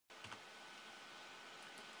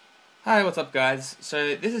Hi, what's up guys?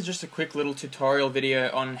 So this is just a quick little tutorial video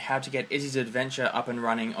on how to get Izzy's Adventure up and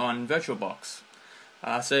running on VirtualBox.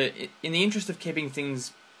 In the interest of keeping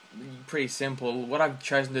things pretty simple, what I've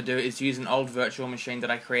chosen to do is use an old virtual machine that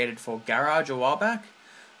I created for Garage a while back.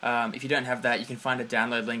 If you don't have that, you can find a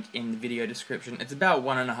download link in the video description. It's about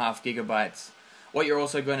 1.5 gigabytes. What you're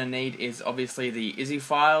also going to need is obviously the Izzy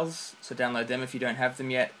files, so download them if you don't have them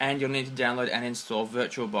yet, and you'll need to download and install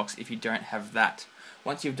VirtualBox if you don't have that.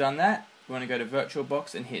 Once you've done that, you want to go to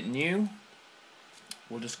VirtualBox and hit New.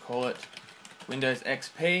 We'll just call it Windows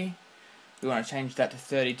XP. We want to change that to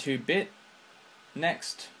 32-bit.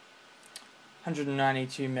 Next.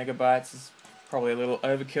 192 megabytes is probably a little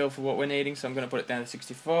overkill for what we're needing, so I'm going to put it down to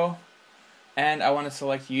 64. And I want to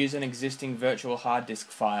select Use an existing virtual hard disk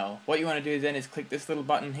file. What you want to do then is click this little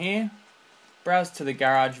button here, browse to the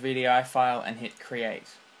Garage VDI file and hit Create.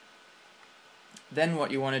 Then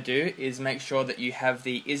what you want to do is make sure that you have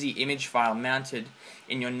the Izzy image file mounted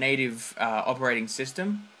in your native operating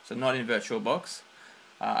system, so not in VirtualBox.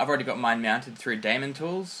 I've already got mine mounted through Daemon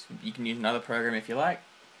Tools. You can use another program if you like.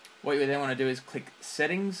 What you then want to do is click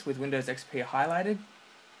Settings with Windows XP highlighted.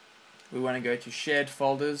 We want to go to Shared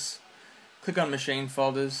Folders, click on Machine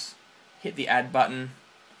Folders, hit the Add button,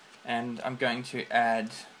 and I'm going to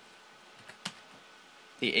add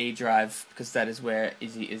the E drive because that is where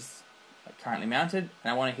Izzy is currently mounted,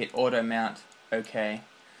 and I want to hit Auto Mount OK.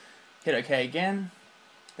 Hit OK again,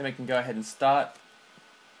 then we can go ahead and start.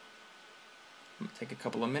 It'll take a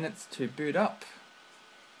couple of minutes to boot up.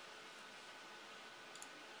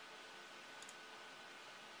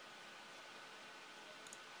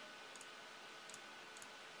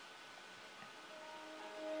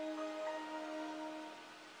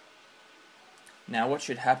 Now what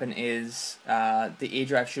should happen is the E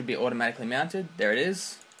drive should be automatically mounted. There it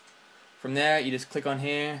is. From there you just click on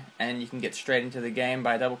here and you can get straight into the game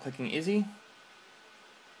by double clicking Izzy.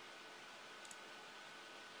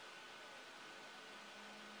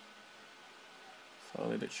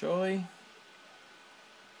 Slowly but surely.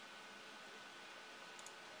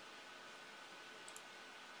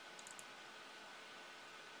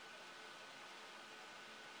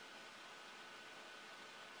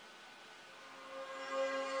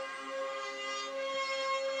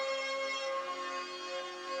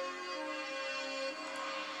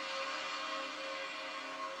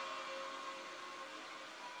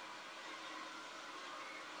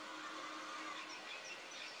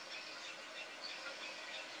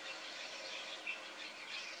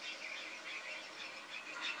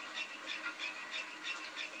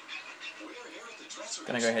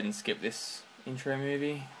 Gonna go ahead and skip this intro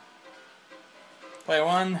movie. Player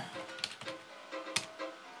 1.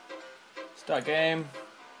 Start game.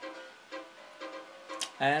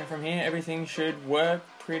 And from here everything should work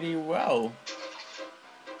pretty well.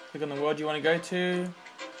 Click on the world you want to go to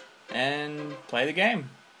and play the game.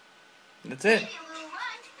 That's it.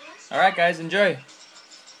 Alright guys, enjoy.